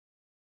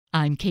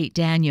I'm Kate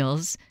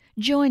Daniels.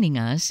 Joining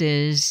us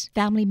is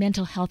family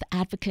mental health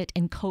advocate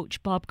and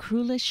coach Bob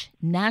Krulish,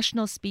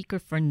 national speaker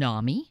for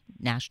NAMI,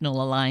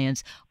 National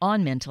Alliance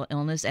on Mental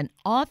Illness, and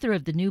author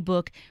of the new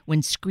book,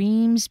 When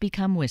Screams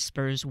Become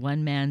Whispers,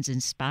 One Man's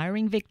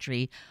Inspiring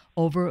Victory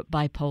Over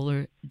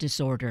Bipolar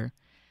Disorder.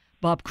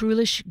 Bob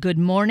Krulish, good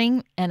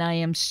morning, and I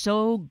am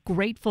so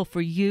grateful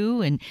for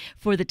you and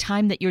for the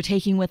time that you're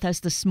taking with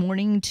us this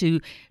morning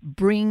to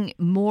bring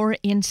more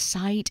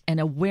insight and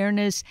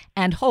awareness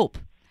and hope,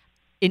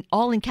 in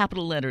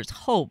capital letters,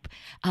 hope,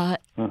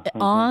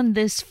 on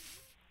this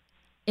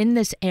in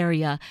this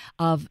area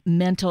of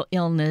mental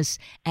illness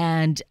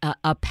and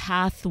a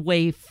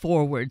pathway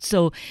forward.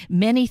 So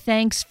many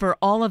thanks for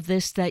all of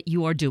this that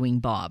you are doing,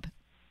 Bob.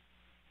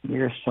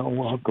 You're so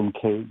welcome,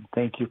 Kate.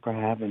 Thank you for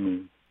having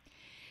me.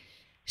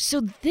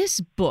 So this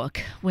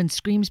book, When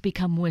Screams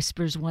Become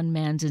Whispers, One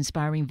Man's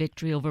Inspiring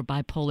Victory Over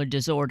Bipolar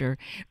Disorder,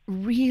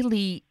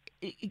 really,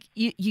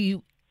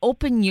 you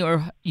open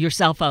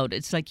yourself out.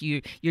 It's like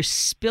you're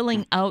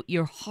spilling out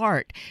your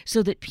heart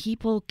so that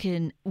people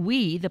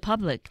we, the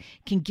public,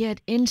 can get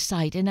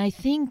insight. And I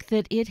think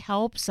that it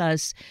helps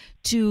us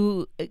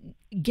to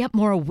get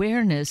more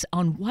awareness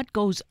on what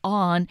goes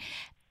on.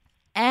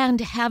 And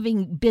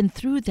having been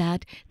through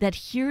that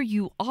here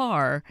you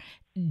are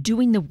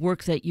doing the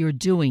work that you're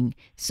doing.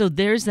 So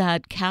there's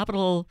that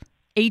capital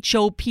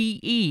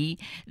HOPE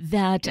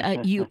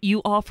that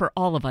you offer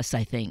all of us,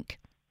 I think.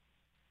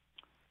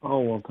 Oh,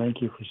 well,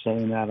 thank you for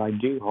saying that. I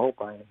do hope,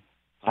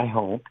 I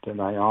hope that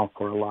I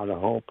offer a lot of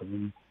hope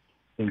and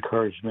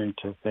encouragement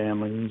to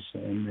families,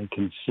 and they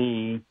can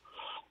see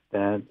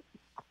that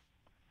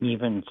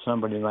even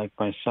somebody like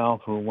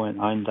myself who went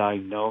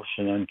undiagnosed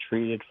and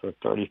untreated for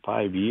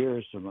 35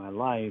 years of my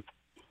life,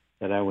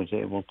 that I was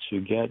able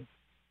to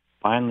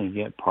finally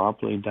get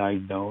properly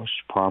diagnosed,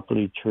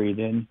 properly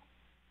treated,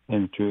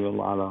 and through a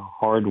lot of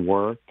hard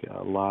work,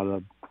 a lot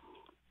of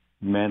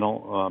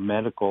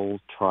medical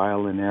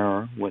trial and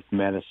error with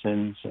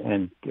medicines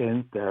and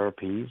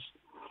therapies,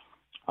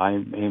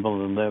 I'm able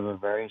to live a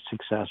very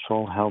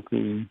successful,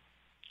 healthy,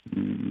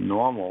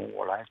 normal,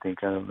 what I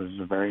think of as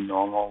a very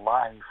normal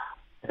life.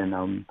 And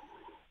I'm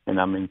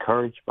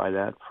encouraged by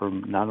that,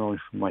 not only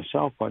for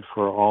myself, but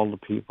for all the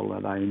people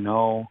that I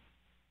know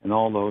and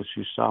all those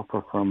who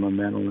suffer from a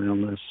mental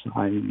illness.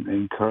 I'm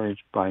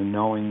encouraged by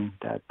knowing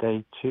that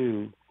they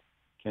too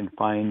can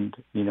find,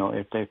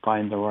 if they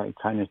find the right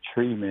kind of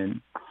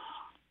treatment,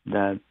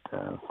 that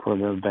for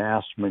the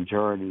vast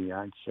majority,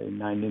 I'd say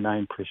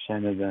 99%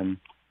 of them,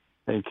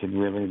 they can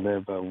really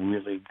live a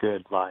really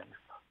good life.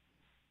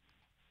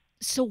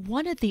 So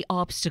one of the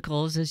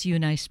obstacles, as you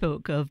and I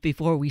spoke of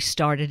before we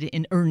started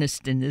in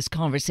earnest in this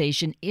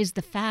conversation, is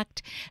the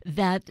fact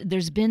that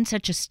there's been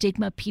such a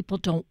stigma. People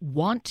don't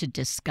want to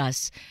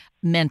discuss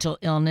mental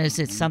illness.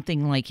 It's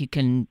something like you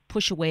can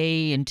push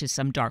away into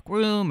some dark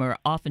room or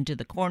off into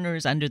the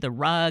corners under the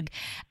rug.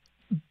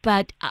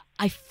 But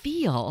I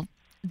feel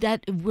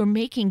that we're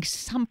making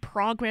some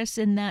progress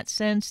in that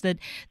sense, that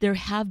there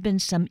have been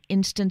some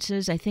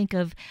instances. I think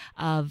of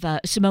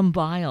Simone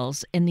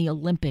Biles in the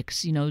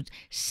Olympics,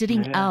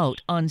 sitting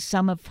out on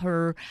some of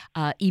her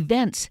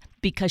events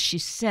because she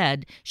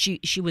said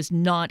she was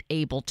not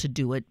able to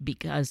do it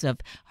because of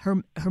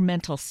her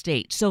mental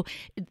state. So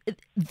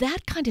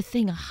that kind of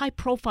thing, a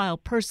high-profile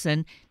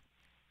person,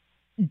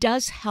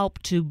 does help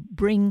to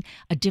bring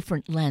a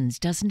different lens,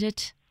 doesn't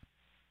it?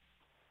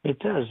 It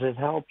does. It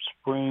helps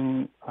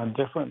bring a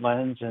different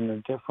lens and a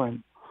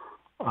different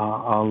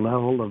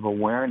level of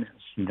awareness.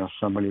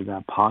 Somebody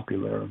that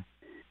popular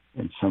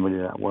and somebody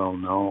that well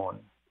known.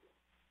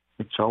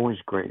 It's always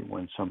great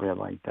when somebody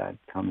like that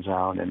comes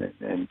out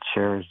and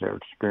shares their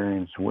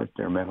experience with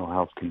their mental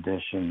health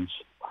conditions,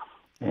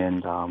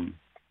 and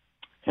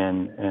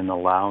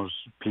allows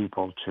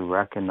people to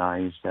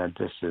recognize that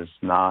this is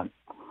not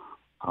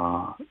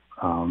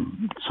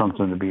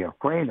something to be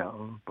afraid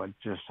of, but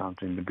just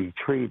something to be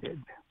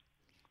treated.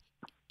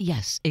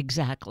 Yes,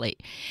 exactly.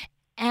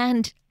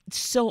 And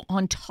so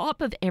on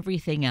top of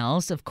everything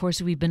else, of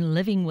course, we've been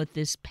living with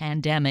this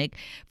pandemic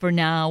for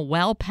now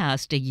well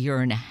past a year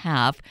and a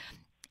half.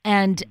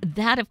 And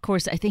that, of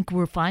course, I think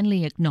we're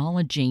finally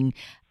acknowledging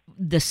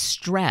the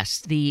stress,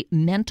 the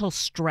mental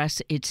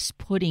stress it's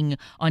putting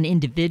on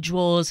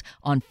individuals,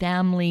 on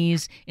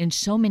families, in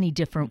so many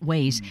different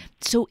ways.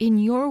 So in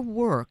your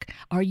work,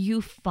 are you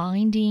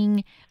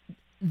finding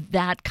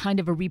that kind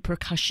of a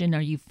repercussion?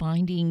 Are you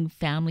finding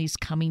families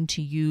coming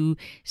to you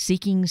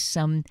seeking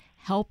some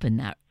help in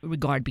that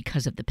regard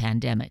because of the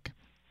pandemic?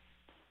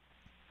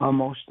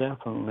 Most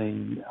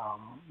definitely.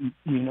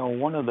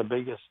 One of the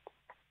biggest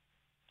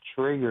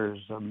triggers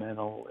of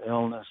mental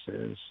illness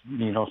is,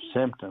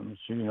 symptoms,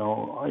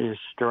 is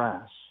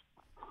stress.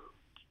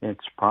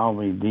 It's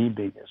probably the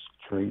biggest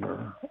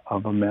trigger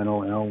of a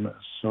mental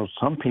illness. So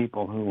some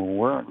people who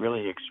weren't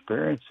really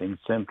experiencing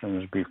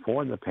symptoms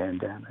before the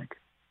pandemic,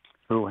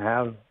 who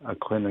have a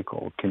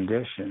clinical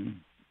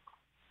condition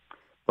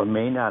but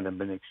may not have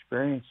been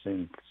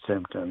experiencing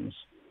symptoms,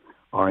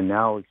 are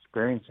now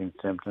experiencing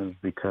symptoms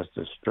because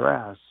the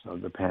stress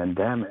of the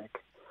pandemic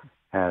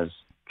has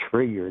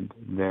triggered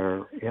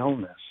their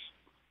illness.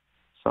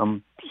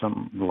 A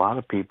lot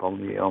of people,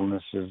 the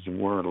illnesses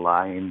were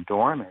lying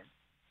dormant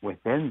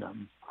within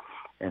them,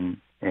 and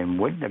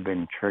wouldn't have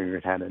been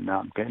triggered had it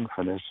not been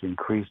for this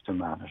increased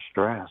amount of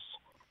stress.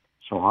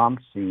 So I'm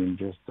seeing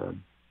just a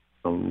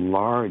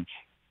larger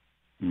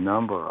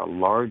number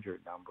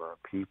of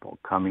people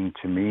coming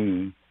to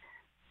me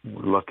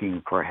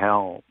looking for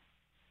help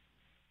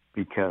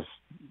because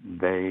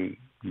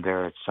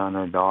their son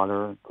or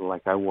daughter,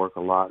 like I work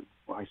a lot,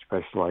 I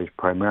specialize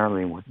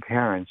primarily with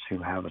parents who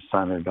have a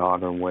son or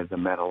daughter with a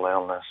mental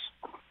illness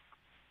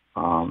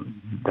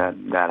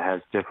that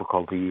has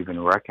difficulty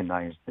even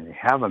recognizing they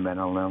have a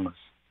mental illness,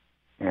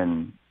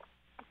 and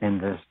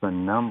there's the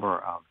number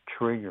of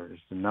triggers,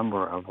 the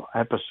number of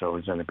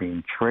episodes that are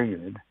being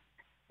triggered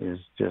is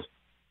just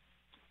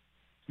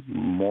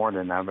more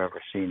than I've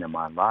ever seen in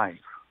my life.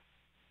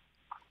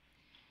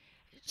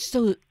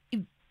 So,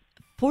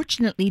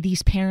 fortunately,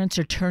 these parents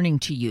are turning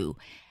to you.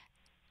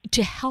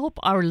 To help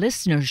our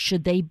listeners,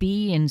 should they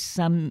be in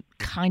some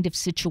kind of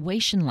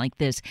situation like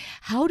this,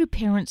 how do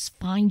parents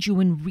find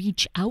you and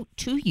reach out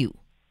to you?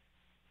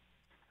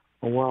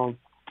 Well,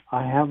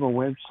 I have a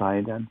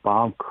website at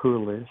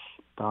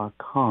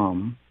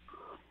bobkrulish.com,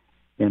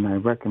 and I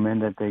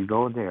recommend that they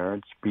go there.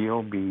 It's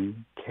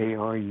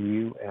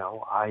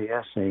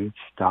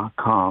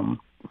BOBKRULISH.com.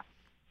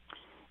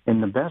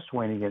 And the best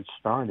way to get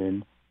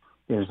started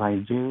is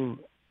I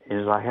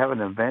have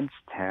an events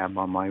tab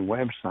on my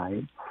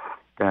website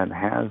that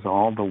has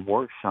all the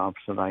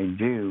workshops that I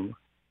do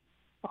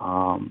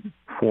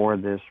for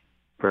this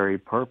very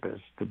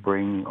purpose, to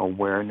bring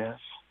awareness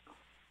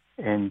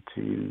and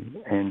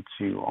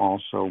to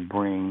also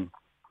bring,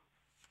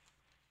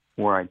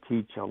 where I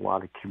teach a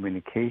lot of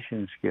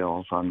communication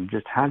skills on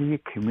just how do you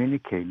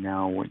communicate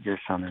now with your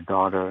son or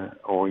daughter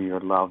or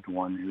your loved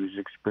one who's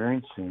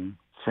experiencing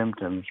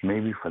symptoms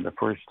maybe for the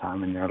first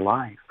time in their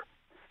life.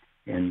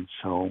 And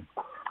so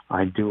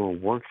I do a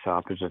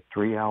workshop. It's a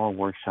 3-hour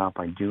workshop.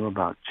 I do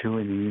about 2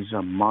 of these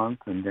a month,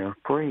 and they're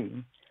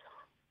free.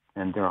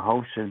 And they're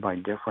hosted by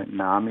different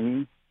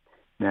NAMI,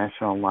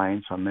 National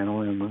Alliance on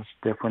Mental Illness,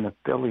 different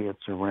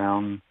affiliates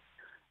around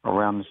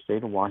the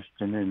state of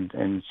Washington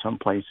and some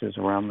places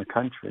around the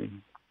country.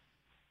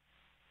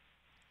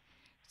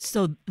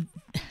 So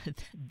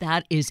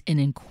that is an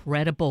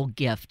incredible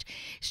gift.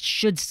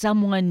 Should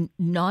someone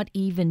not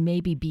even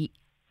maybe be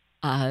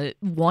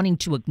wanting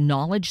to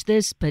acknowledge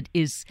this, but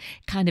is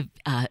kind of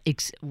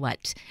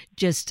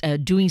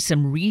doing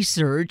some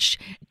research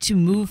to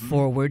move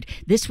forward,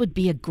 this would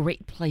be a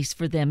great place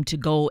for them to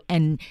go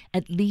and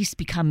at least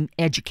become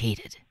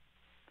educated.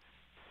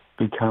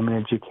 Become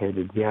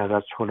educated. Yeah,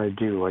 that's what I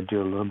do. I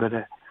do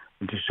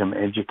some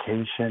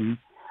education.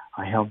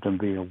 I help them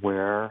be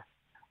aware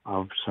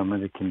of some of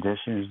the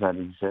conditions that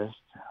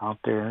exist out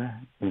there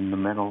in the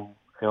mental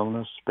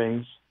illness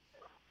space.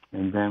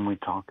 And then we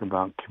talk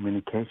about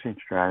communication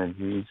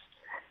strategies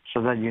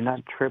so that you're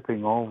not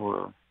tripping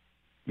over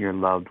your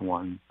loved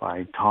one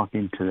by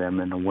talking to them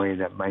in a way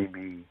that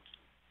maybe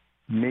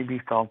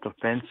felt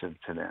offensive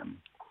to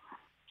them.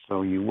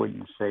 So you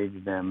wouldn't say to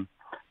them,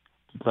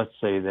 let's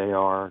say they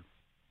are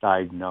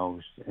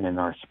diagnosed and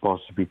are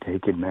supposed to be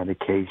taking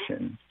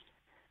medication.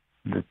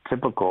 The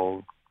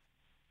typical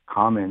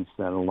comments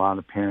that a lot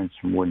of parents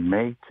would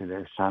make to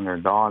their son or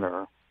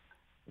daughter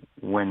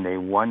when they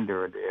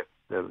wondered if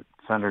the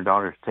son or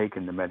daughter's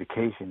taking the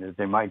medication is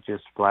they might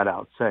just flat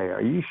out say,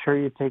 "Are you sure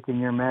you're taking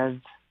your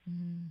meds?"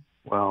 Mm.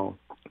 Well,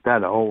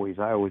 I always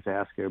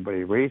ask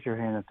everybody, raise your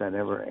hand if that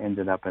ever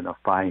ended up in a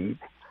fight.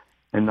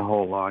 In the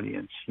whole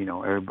audience,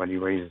 everybody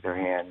raises their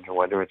hand,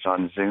 whether it's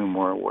on Zoom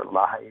or we're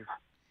live.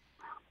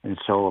 And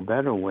so a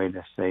better way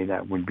to say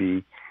that would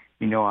be,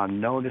 I've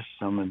noticed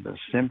some of the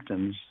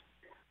symptoms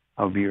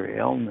of your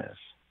illness.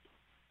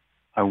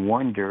 I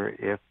wonder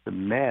if the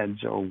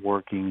meds are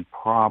working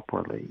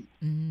properly.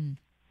 Mm.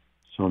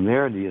 So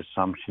there the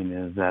assumption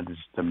is that it's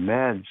the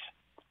meds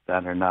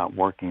that are not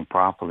working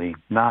properly,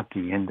 not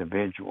the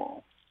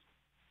individual.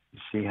 You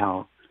see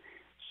how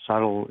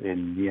subtle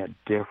and yet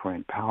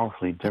different,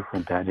 powerfully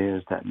different that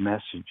is, that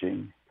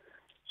messaging.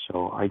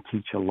 So I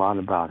teach a lot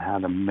about how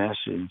to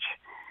message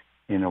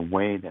in a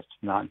way that's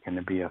not going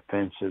to be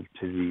offensive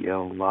to the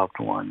ill loved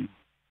one.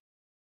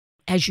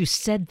 As you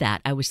said that,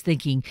 I was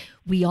thinking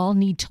we all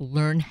need to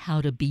learn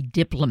how to be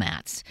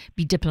diplomats,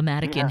 be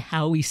diplomatic in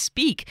how we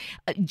speak,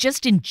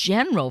 just in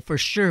general for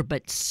sure,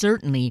 but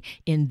certainly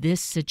in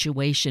this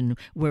situation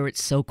where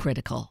it's so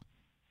critical.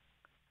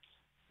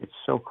 It's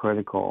so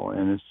critical,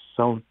 and it's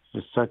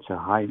such a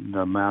heightened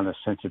amount of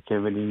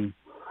sensitivity.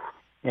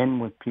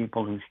 And with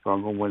people who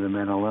struggle with a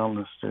mental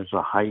illness, there's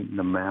a heightened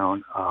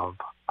amount of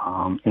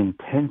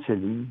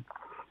intensity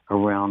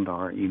around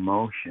our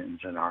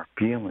emotions and our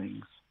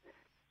feelings.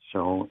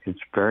 So it's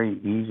very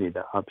easy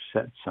to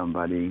upset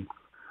somebody,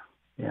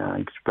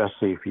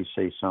 especially if you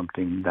say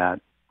something that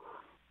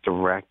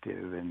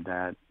directive and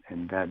that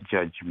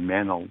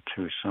judgmental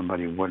to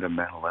somebody with a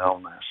mental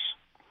illness.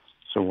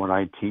 So what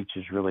I teach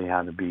is really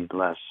how to be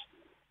less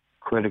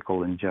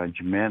critical and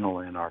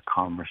judgmental in our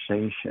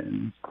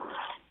conversation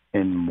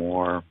and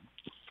more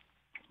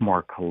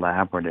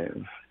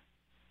collaborative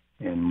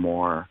and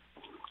more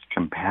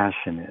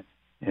compassionate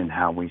in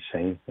how we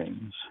say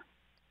things.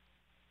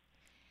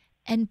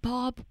 And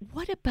Bob,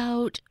 what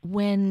about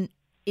when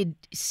it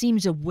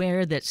seems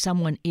aware that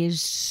someone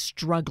is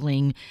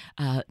struggling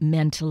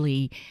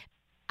mentally?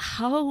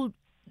 How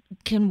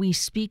can we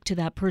speak to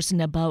that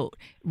person about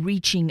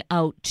reaching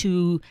out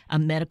to a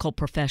medical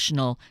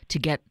professional to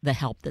get the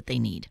help that they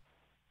need?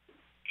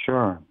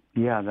 Sure.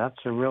 Yeah, that's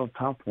a real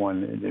tough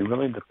one. It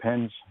really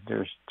depends.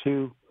 There's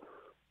two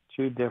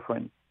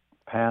different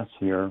paths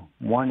here.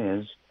 One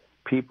is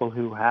people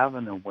who have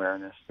an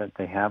awareness that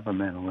they have a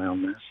mental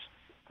illness.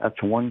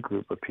 That's one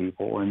group of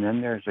people. And then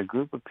there's a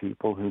group of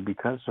people who,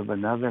 because of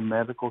another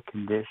medical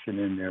condition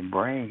in their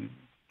brain,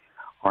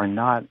 are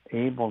not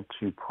able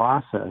to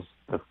process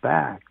the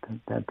fact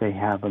that they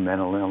have a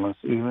mental illness,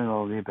 even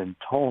though they've been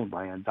told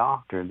by a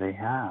doctor they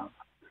have.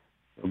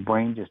 The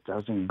brain just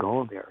doesn't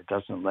go there. It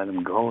doesn't let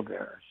them go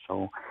there.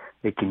 So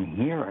they can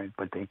hear it,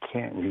 but they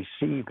can't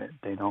receive it.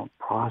 They don't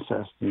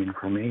process the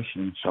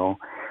information. So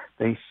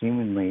they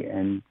seemingly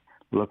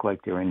look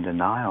like they're in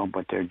denial,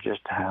 but they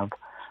just have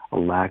a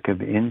lack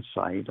of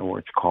insight, or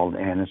it's called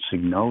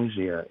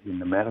anosognosia in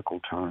the medical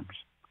terms.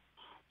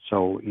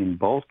 So in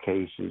both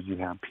cases, you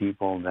have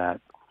people that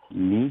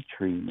need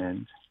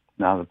treatment.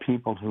 Now, the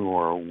people who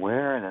are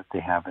aware that they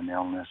have an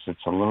illness,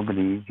 it's a little bit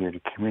easier to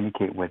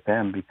communicate with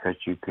them, because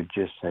you could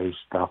just say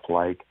stuff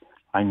like,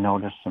 I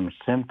noticed some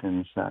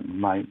symptoms that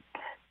might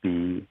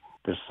be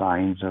the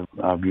signs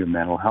of your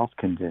mental health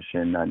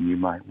condition that you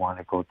might want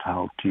to go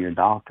talk to your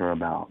doctor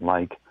about.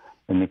 Like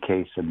in the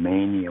case of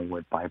mania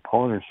with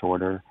bipolar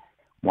disorder,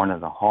 one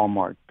of the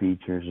hallmark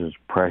features is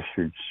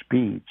pressured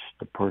speech.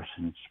 The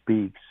person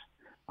speaks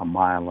a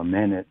mile a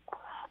minute,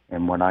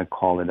 and what I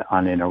call it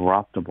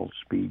uninterruptible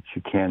speech.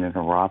 You can't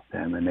interrupt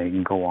them, and they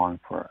can go on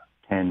for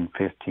 10,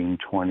 15,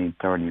 20,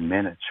 30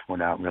 minutes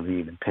without really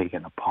even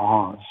taking a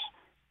pause.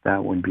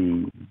 That would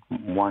be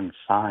one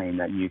sign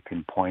that you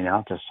can point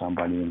out to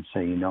somebody and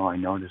say, I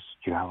noticed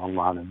you have a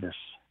lot of this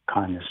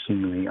kind of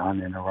seemingly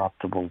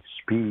uninterruptible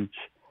speech.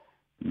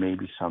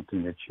 Maybe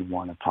something that you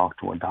want to talk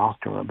to a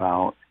doctor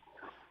about.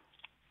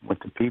 With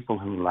the people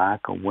who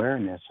lack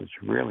awareness,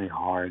 it's really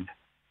hard,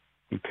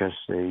 because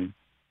they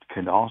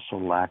could also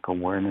lack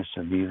awareness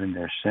of even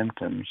their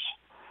symptoms.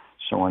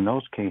 So in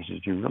those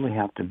cases, you really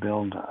have to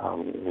build a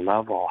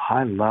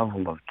high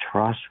level of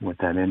trust with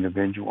that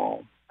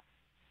individual,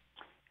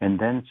 and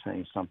then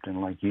say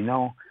something like,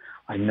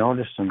 I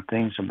noticed some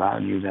things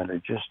about you that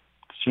are just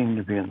seem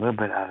to be a little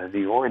bit out of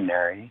the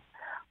ordinary.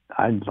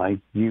 I'd like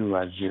you,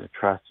 as your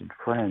trusted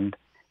friend,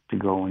 to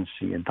go and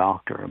see a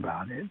doctor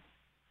about it.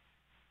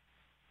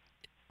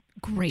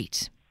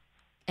 Great.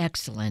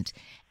 Excellent.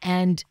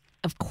 And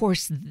of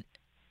course,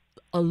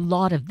 a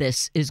lot of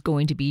this is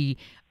going to be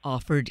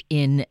offered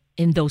in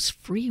those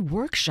free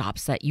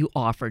workshops that you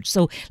offered.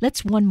 So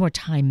let's one more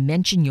time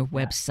mention your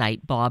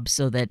website, Bob,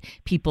 so that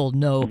people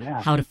know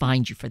how to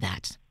find you for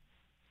that.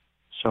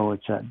 So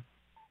it's at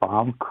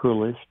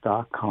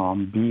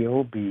bobkrulish.com,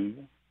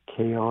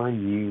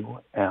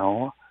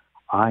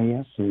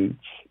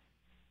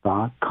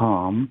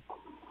 BobKrulish.com.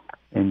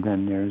 And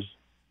then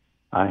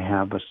I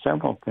have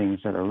several things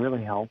that are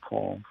really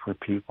helpful for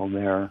people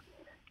there.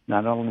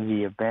 Not only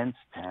the events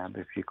tab,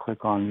 if you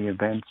click on the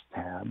events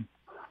tab,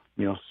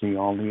 you'll see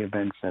all the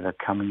events that are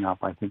coming up.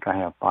 I think I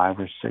have 5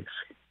 or 6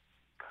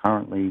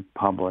 currently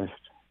published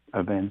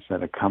events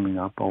that are coming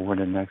up over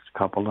the next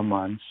couple of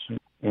months.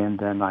 And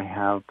then I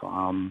have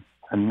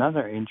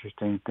another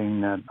interesting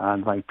thing that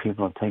I'd like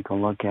people to take a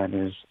look at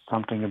is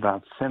something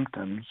about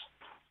symptoms.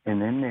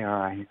 And in there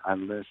I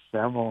list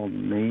several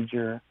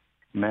major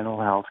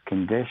mental health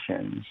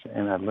conditions,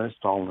 and I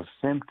list all the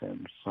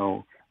symptoms.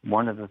 So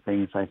one of the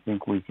things I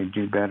think we could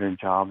do better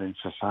job in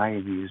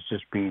society is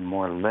just being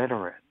more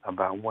literate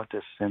about what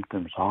the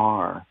symptoms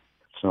are.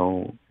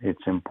 So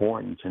it's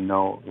important to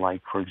know,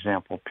 like, for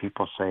example,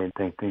 people say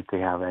they think they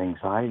have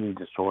anxiety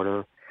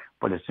disorder,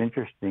 but it's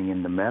interesting,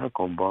 in the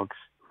medical books,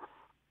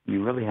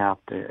 you really have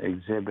to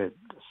exhibit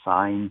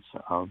signs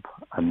of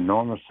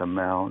enormous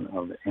amount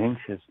of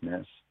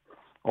anxiousness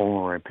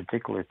over a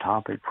particular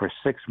topic for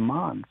 6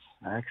 months,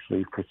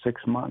 actually for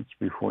 6 months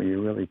before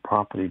you're really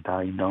properly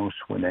diagnosed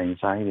with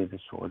anxiety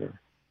disorder.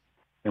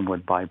 And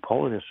with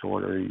bipolar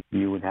disorder,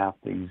 you would have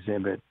to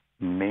exhibit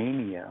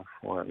mania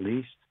for at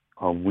least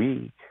a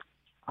week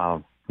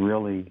of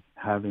really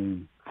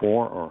having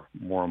 4 or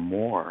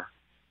more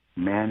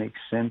manic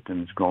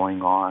symptoms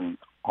going on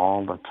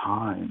all the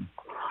time.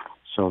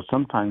 So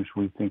sometimes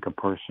we think a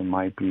person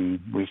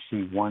we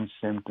see one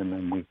symptom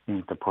and we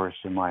think the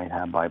person might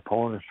have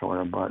bipolar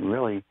disorder, but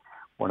really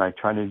what I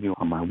try to do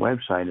on my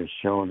website is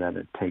show that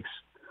it takes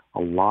a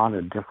lot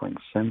of different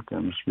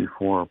symptoms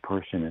before a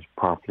person is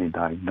properly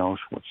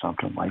diagnosed with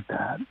something like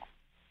that.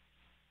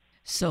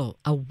 So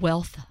a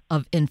wealth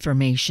of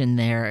information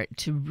there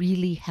to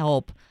really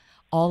help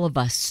all of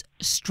us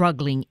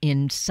struggling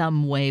in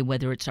some way,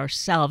 whether it's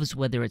ourselves,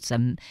 whether it's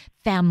a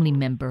family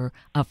member,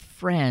 a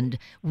friend,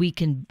 we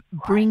can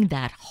bring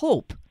that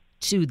hope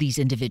to these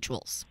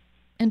individuals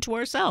and to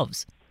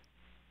ourselves.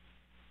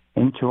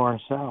 Into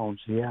ourselves,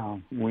 yeah.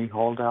 We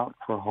hold out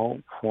for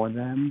hope for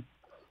them,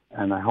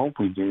 and I hope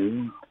we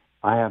do.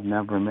 I have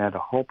never met a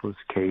hopeless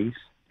case.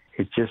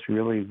 It's just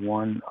really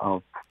one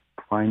of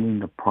finding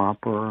the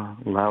proper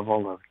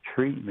level of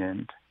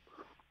treatment,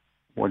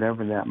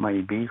 whatever that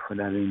may be for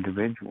that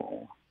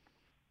individual.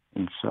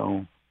 And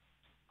so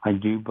I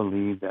do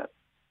believe that,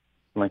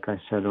 like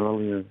I said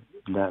earlier,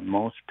 that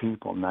most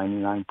people,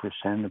 99%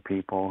 of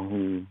people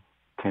who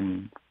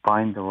can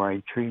find the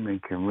right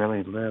treatment can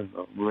really live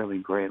a really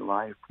great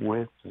life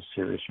with a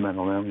serious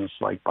mental illness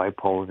like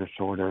bipolar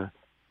disorder,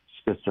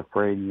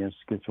 schizophrenia,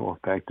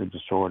 schizoaffective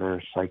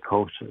disorder,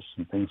 psychosis,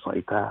 and things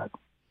like that.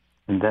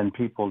 And then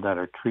people that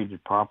are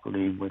treated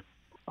properly with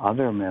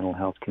other mental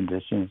health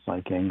conditions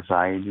like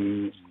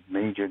anxiety,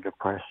 major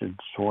depressive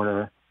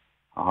disorder,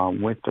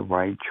 with the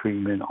right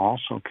treatment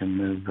also can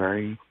live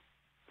very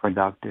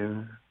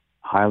productive,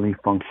 highly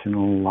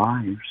functional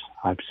lives.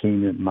 I've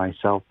seen it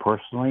myself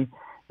personally,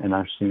 and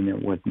I've seen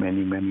it with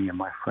many, many of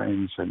my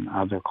friends and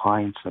other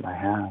clients that I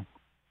have.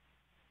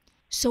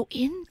 So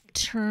in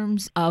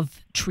terms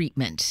of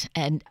treatment,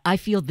 and I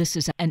feel this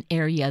is an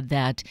area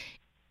that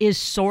is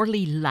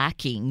sorely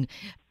lacking,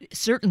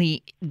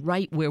 certainly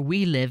right where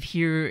we live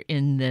here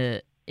in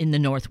the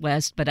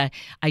Northwest, but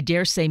I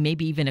dare say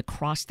maybe even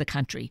across the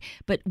country.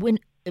 But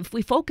if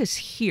we focus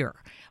here,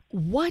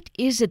 what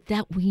is it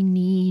that we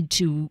need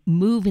to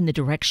move in the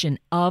direction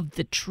of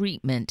the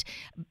treatment?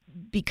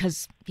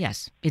 Because,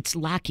 yes, it's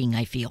lacking,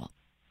 I feel.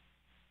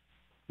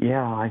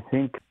 Yeah, I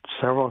think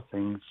several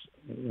things.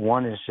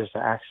 One is just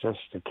access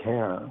to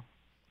care.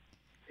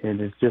 It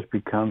has just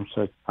become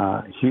such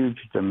a huge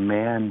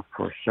demand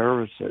for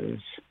services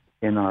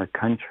in our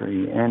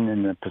country and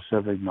in the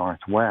Pacific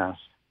Northwest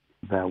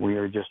that we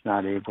are just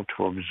not able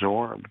to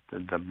absorb the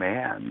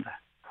demand.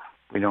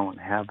 We don't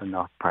have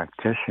enough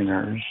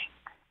practitioners.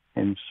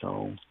 And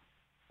so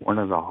one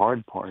of the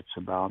hard parts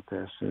about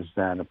this is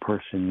that a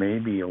person may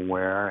be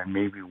aware and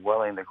may be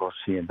willing to go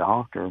see a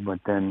doctor, but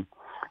then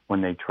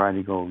when they try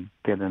to go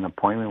get an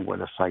appointment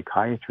with a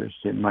psychiatrist,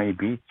 it might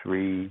be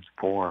 3,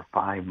 4,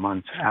 5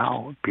 months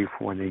out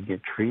before they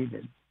get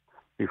treated,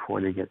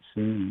 before they get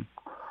seen.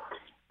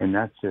 And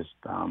that's just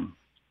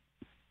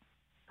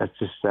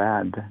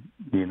sad,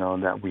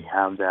 that we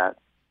have that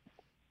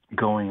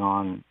going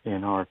on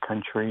in our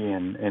country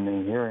and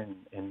here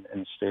in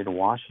the state of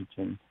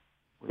Washington.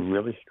 We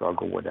really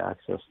struggle with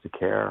access to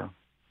care.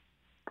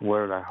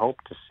 What I hope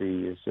to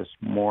see is just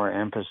more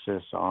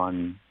emphasis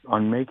on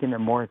making it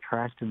more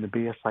attractive to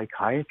be a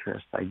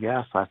psychiatrist. I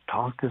guess I've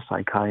talked to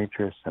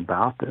psychiatrists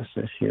about this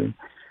issue,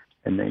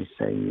 and they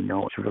say,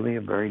 it's really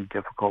a very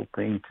difficult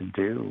thing to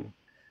do.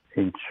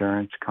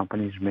 Insurance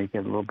companies make it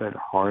a little bit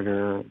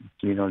harder,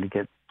 to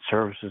get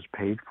services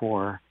paid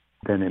for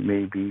than it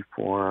may be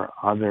for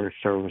other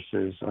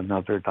services and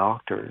other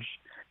doctors.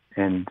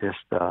 And just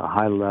the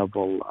high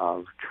level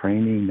of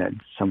training that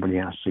somebody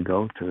has to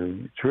go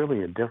through, it's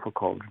really a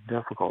difficult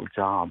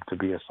job to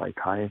be a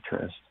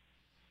psychiatrist.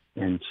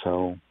 And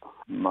so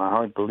my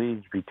heart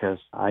bleeds because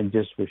I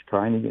just was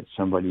trying to get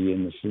somebody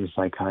in to see a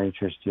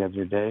psychiatrist the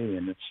other day,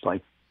 and it's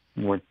like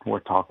we're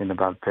talking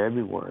about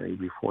February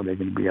before they're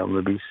going to be able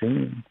to be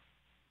seen.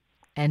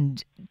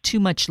 And too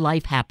much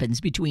life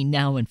happens between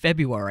now and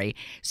February.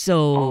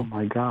 So, oh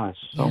my gosh,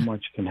 so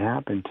much can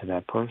happen to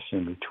that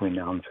person between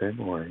now and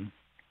February.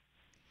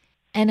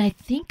 And I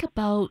think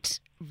about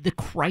the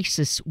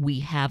crisis we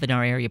have in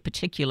our area,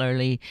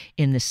 particularly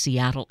in the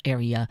Seattle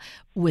area,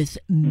 with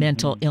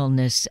mental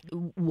illness.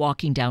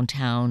 Walking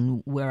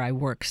downtown where I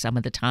work some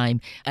of the time,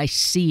 I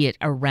see it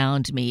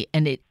around me,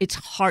 and it's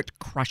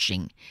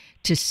heart-crushing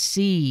to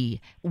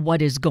see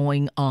what is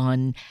going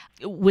on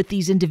with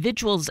these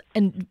individuals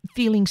and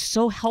feeling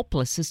so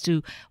helpless as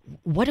to,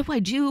 what do I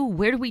do?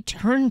 Where do we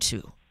turn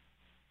to?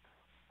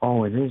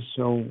 Oh, it is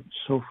so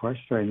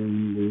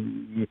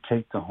frustrating. You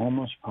take the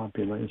homeless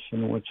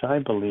population, which I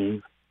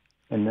believe,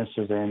 and this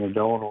is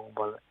anecdotal,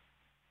 but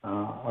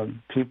of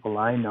people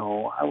I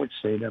know, I would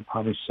say that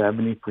probably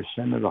 70%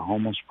 of the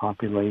homeless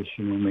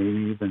population, or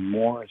maybe even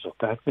more, is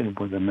affected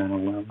with a mental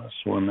illness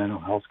or a mental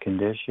health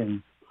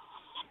condition,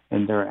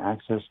 and their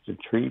access to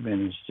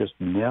treatment is just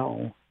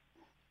nil.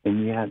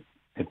 And yet,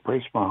 it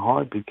breaks my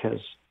heart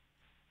because,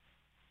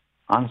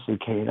 honestly,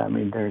 Kate,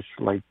 there's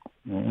like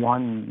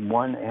one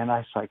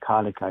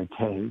antipsychotic I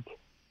take.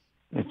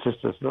 It's just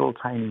this little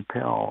tiny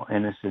pill,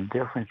 and it's the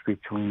difference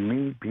between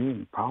me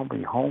being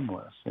probably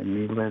homeless and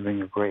me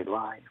living a great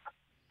life.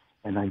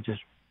 And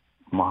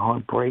my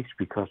heart breaks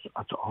because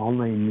that's all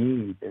they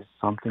need is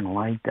something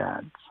like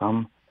that,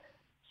 some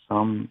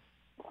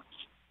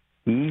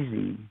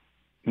easy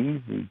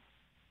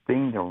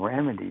thing to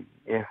remedy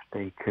if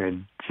they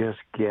could just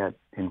get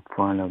in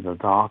front of the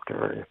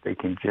doctor, if they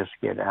can just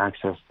get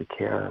access to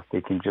care, if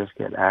they can just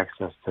get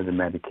access to the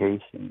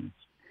medications.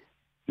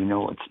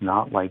 It's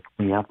not like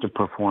we have to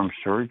perform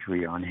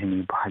surgery on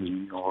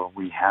anybody or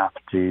we have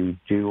to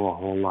do a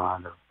whole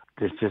lot of,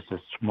 it's just a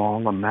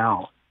small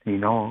amount,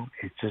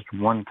 it's just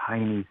one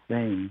tiny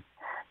thing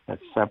that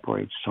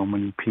separates so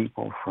many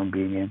people from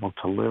being able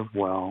to live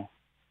well.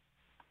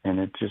 And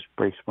it just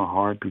breaks my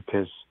heart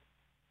because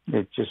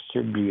it just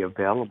should be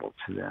available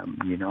to them,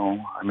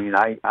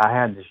 I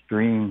had this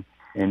dream,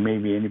 and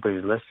maybe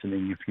anybody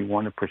listening, if you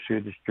want to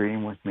pursue this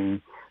dream with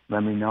me,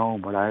 let me know.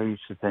 But I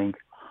used to think,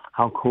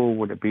 how cool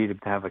would it be to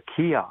have a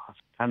kiosk,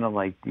 kind of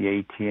like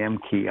the ATM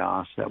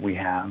kiosk that we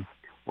have,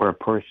 where a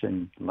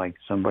person, like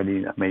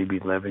somebody that may be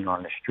living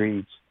on the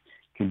streets,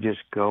 can just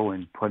go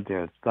and put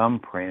their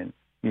thumbprint.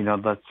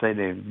 Let's say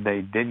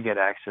they did get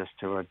access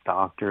to a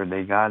doctor,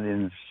 they got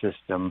in the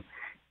system,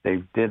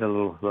 they did a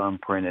little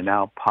thumbprint, and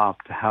out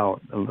popped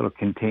out a little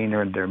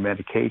container of their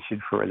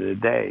medication for the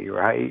day,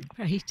 right?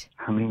 Right.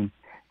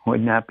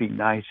 Wouldn't that be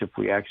nice if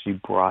we actually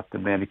brought the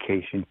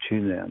medication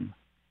to them?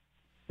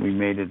 We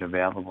made it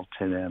available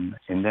to them.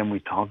 And then we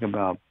talk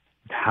about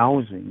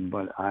housing,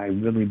 but I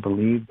really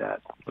believe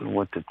that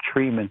with the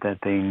treatment that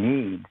they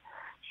need,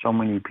 so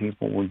many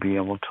people would be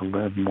able to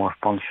live more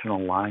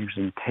functional lives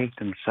and take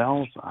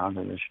themselves out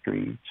of the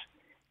streets,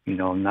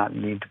 not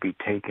need to be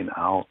taken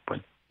out,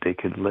 but they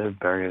could live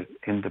very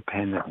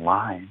independent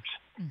lives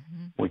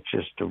with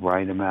just the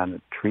right amount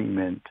of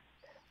treatment.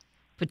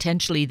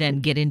 Potentially then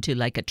get into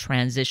like a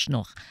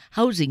transitional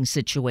housing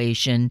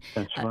situation.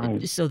 That's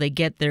right. So they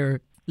get their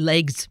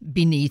legs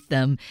beneath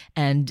them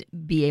and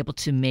be able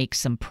to make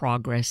some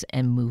progress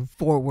and move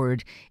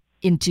forward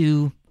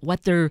into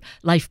what their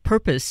life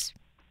purpose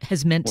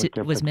was meant.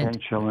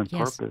 Potential and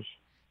yes. Purpose.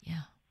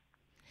 Yeah.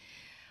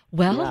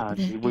 Well,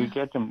 we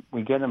get them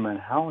in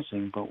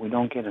housing, but we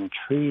don't get them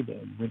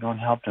treated. We don't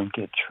help them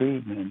get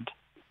treatment,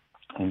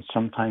 and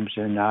sometimes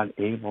they're not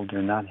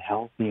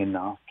healthy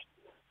enough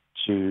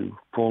to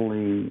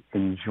fully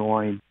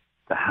enjoy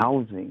the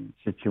housing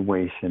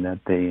situation that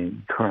they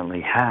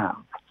currently have.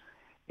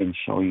 And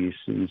so you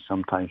see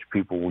sometimes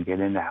people will get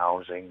into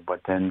housing,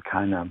 but then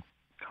kind of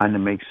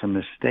make some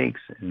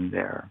mistakes in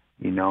there,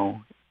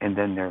 and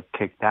then they're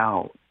kicked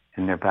out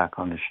and they're back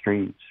on the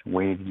streets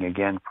waiting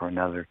again for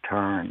another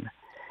turn.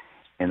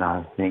 And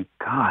I think,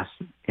 gosh,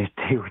 if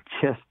they were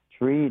just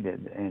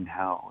treated and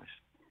housed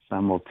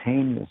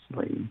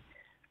simultaneously,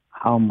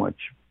 how much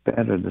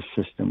better the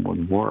system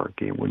would work.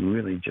 It would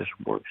really just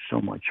work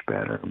so much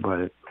better.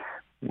 But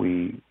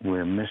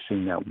we're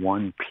missing that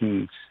one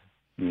piece.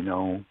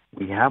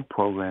 We have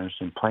programs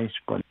in place,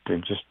 but they're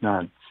just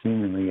not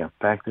seemingly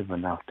effective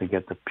enough to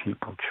get the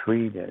people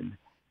treated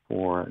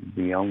for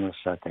the illness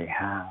that they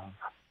have.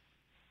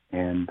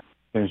 And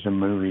there's a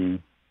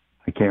movie,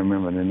 I can't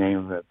remember the name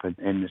of it, but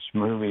in this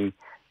movie,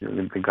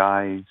 the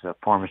guy's a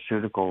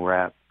pharmaceutical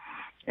rep,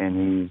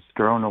 and he's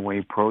thrown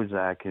away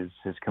Prozac.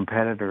 His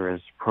competitor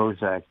is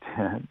Prozac.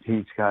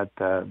 He's got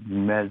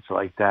meds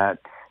like that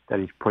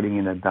he's putting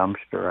in a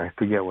dumpster. I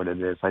forget what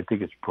it is. I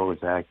think it's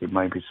Prozac. It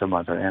might be some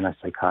other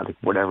antipsychotic,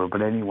 whatever.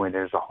 But anyway,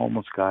 there's a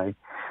homeless guy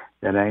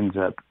that ends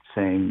up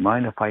saying,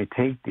 mind if I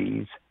take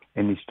these?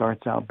 And he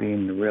starts out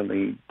being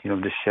really,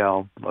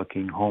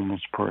 disheveled-looking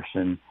homeless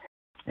person.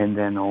 And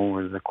then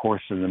over the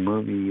course of the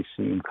movie, you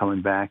see him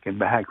coming back and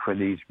back for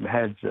these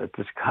meds that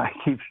this guy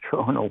keeps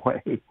throwing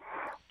away.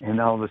 And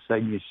all of a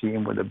sudden you see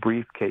him with a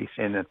briefcase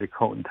in it, the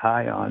coat and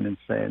tie on, and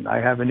saying, I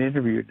have an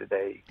interview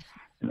today.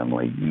 And I'm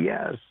like,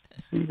 yes,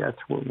 see, that's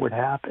what would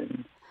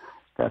happen.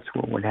 That's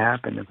what would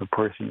happen if a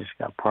person just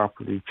got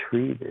properly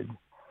treated.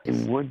 They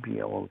would be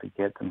able to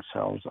get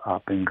themselves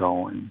up and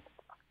going.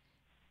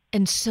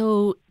 And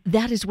so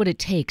that is what it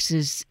takes,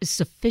 is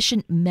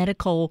sufficient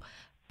medical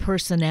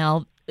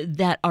personnel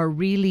that are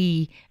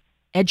really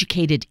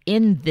educated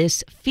in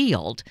this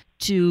field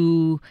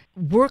to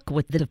work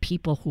with the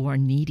people who are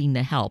needing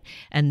the help.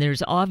 And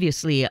there's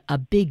obviously a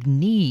big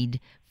need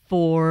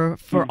for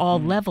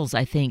all levels,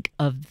 I think,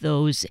 of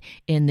those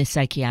in the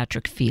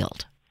psychiatric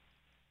field.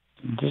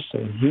 Just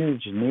a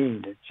huge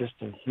need. It's just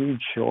a huge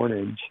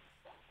shortage.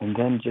 And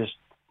then just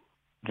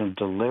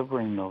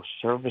delivering those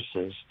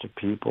services to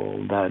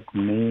people that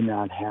may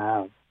not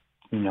have,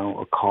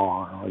 a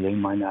car, or they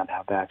might not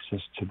have access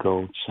to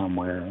go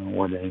somewhere,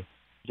 or they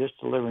just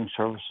delivering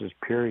services,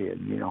 period.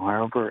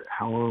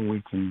 However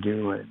we can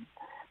do it,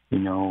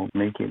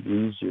 make it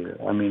easier.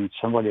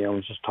 Somebody I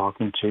was just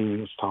talking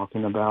to was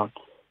talking about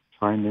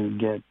trying to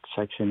get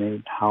Section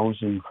 8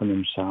 housing for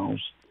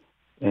themselves,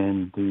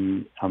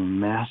 and a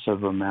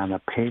massive amount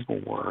of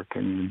paperwork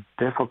and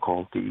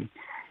difficulty.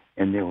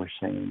 And they were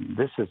saying,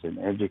 this is an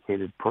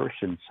educated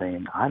person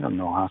saying, I don't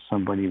know how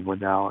somebody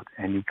without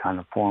any kind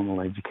of formal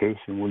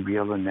education would be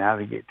able to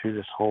navigate through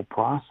this whole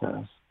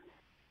process.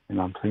 And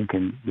I'm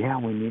thinking,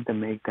 we need to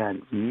make that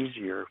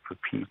easier for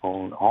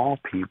people. All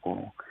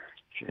people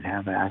should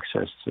have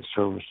access to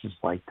services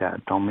like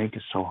that. Don't make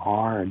it so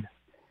hard.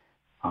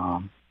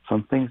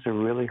 Some things are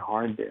really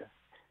hard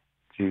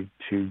to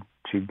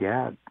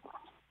get,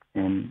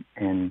 and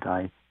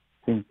I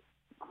think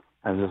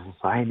as a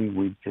society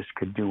we just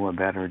could do a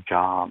better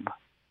job.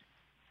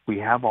 we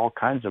have all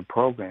kinds of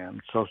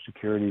programs, Social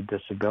Security,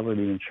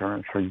 disability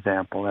insurance, for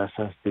example,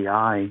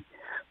 SSDI,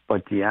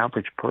 but the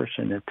average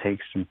person, it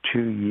takes them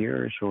 2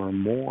 years or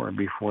more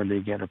before they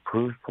get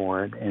approved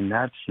for it, and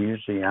that's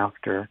usually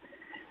after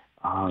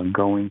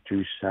going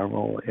through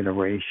several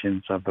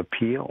iterations of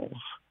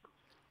appeals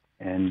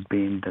and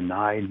being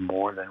denied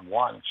more than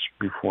once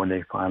before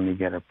they finally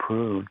get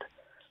approved.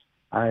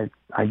 I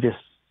just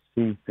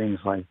see things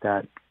like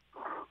that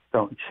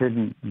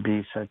shouldn't be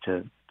such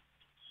a,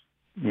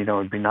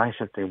 it'd be nice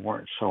if they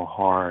weren't so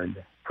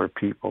hard for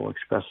people,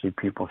 especially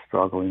people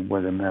struggling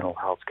with a mental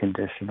health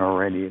condition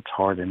already. It's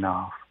hard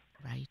enough.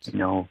 Right.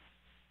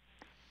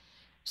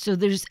 So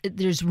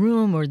there's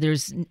room, or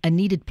there's a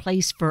needed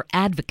place for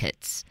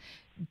advocates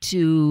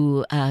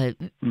to,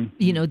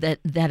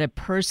 that a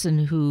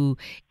person who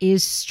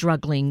is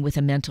struggling with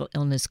a mental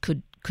illness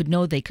could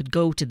know they could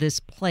go to this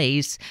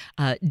place,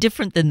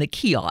 different than the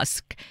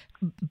kiosk,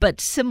 but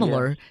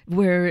similar,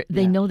 where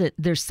they know that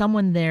there's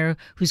someone there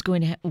who's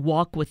going to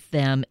walk with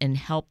them and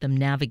help them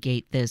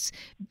navigate this.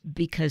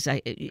 Because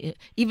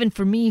even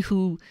for me,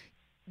 who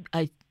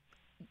I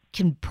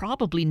can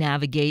probably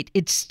navigate,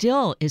 it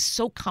still is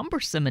so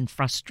cumbersome and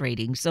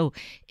frustrating. So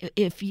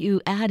if you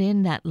add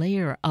in that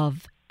layer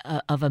of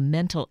a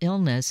mental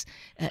illness,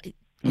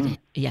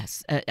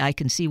 yes, I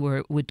can see where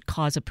it would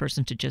cause a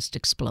person to just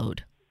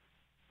explode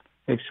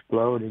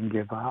and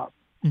give up.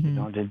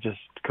 To just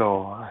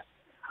go,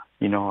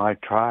 I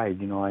tried.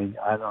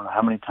 I don't know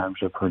how many times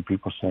I've heard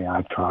people say,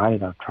 I've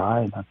tried.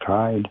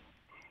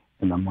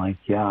 And I'm like,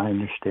 yeah, I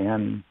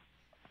understand.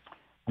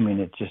 I mean,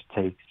 it just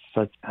takes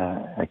such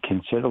a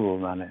considerable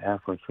amount of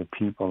effort for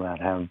people that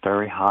have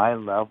very high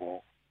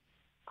level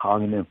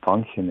cognitive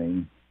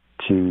functioning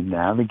to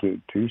navigate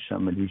through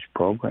some of these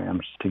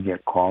programs to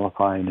get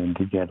qualified and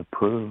to get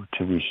approved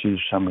to receive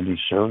some of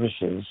these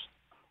services.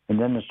 And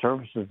then the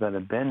services that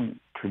have been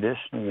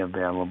traditionally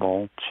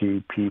available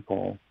to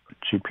people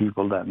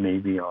that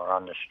maybe are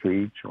on the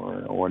streets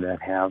or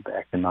that have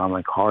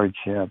economic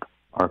hardship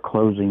are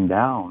closing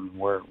down,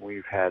 where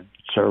we've had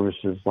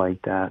services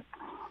like that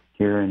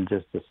here in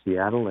just the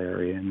Seattle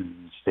area and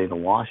in the state of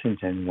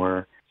Washington,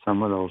 where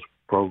some of those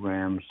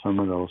programs, some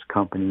of those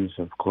companies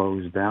have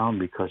closed down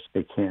because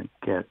they can't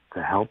get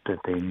the help that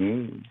they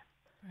need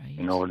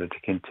in order to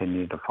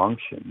continue to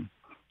function.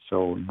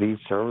 So these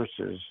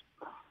services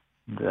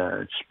that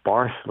are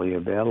sparsely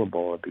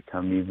available have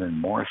become even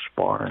more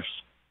sparse.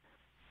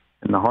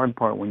 And the hard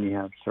part when you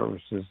have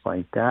services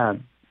like that,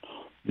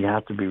 you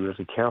have to be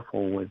really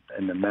careful with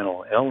in the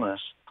mental illness,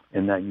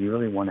 in that you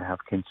really want to have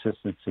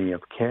consistency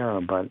of care.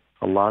 But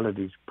a lot of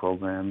these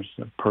programs,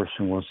 a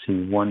person will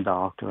see one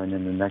doctor and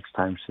then the next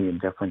time see a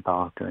different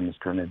doctor and it's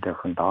turn a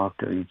different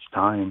doctor each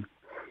time,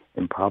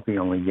 and probably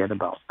only get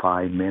about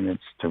 5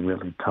 minutes to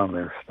really tell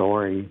their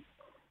story.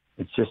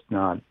 It's just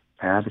not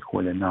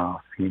adequate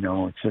enough,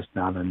 it's just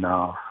not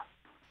enough.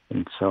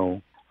 And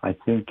so I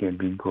think it'd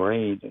be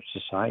great if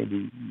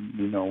society,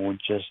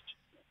 would just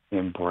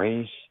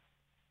embrace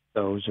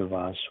those of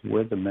us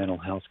with a mental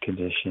health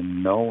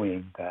condition,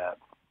 knowing that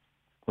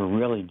we're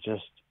really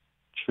just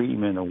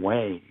treatment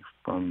away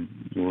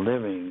from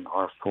living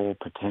our full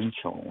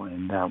potential,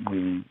 and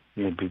that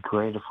it'd be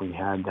great if we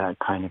had that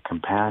kind of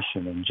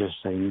compassion and just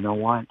say, you know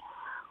what,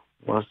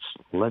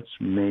 let's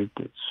make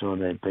it so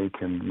that they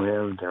can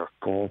live their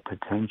full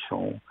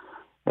potential.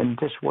 And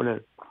this would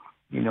have,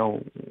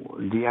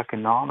 the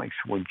economics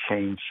would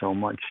change so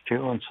much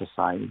too in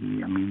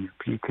society. I mean,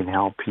 if you can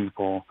help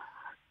people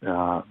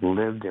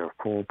live their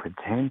full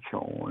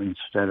potential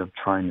instead of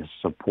trying to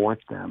support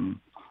them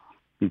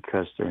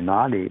because they're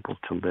not able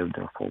to live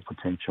their full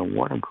potential,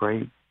 what a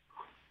great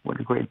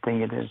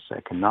thing it is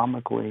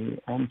economically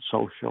and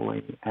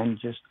socially, and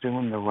just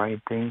doing the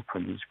right thing for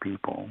these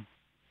people.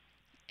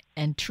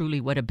 And truly,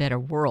 what a better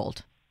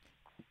world.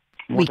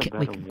 We could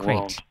world.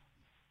 Great.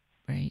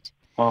 Right.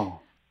 Oh,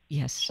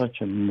 yes.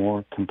 Such a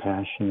more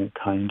compassionate,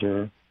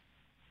 kinder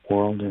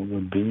world it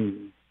would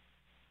be.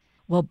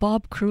 Well,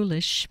 Bob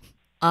Krulish,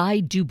 I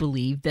do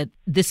believe that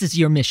this is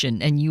your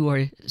mission, and you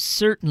are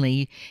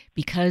certainly,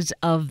 because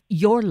of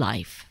your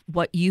life,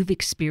 what you've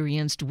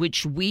experienced,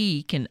 which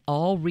we can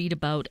all read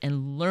about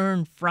and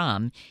learn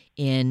from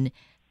in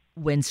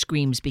When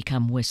Screams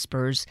Become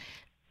Whispers.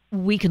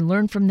 We can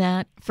learn from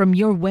that, from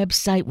your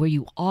website where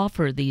you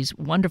offer these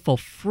wonderful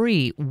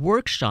free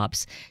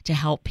workshops to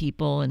help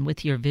people, and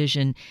with your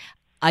vision,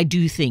 I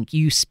do think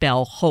you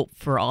spell hope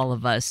for all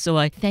of us. So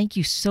I thank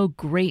you so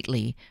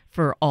greatly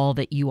for all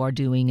that you are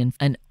doing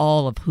and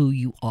all of who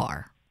you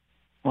are.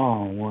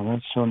 Oh, well,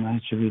 that's so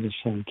nice of you to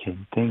say, Kate.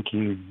 Thank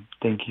you.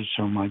 Thank you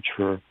so much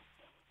for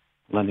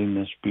letting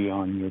this be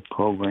on your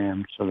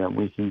program so that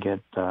we can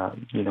get,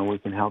 we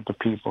can help the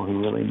people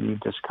who really need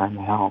this kind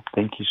of help.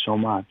 Thank you so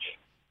much.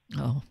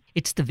 Oh,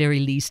 it's the very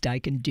least I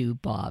can do,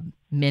 Bob.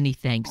 Many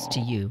thanks to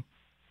you.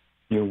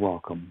 You're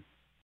welcome.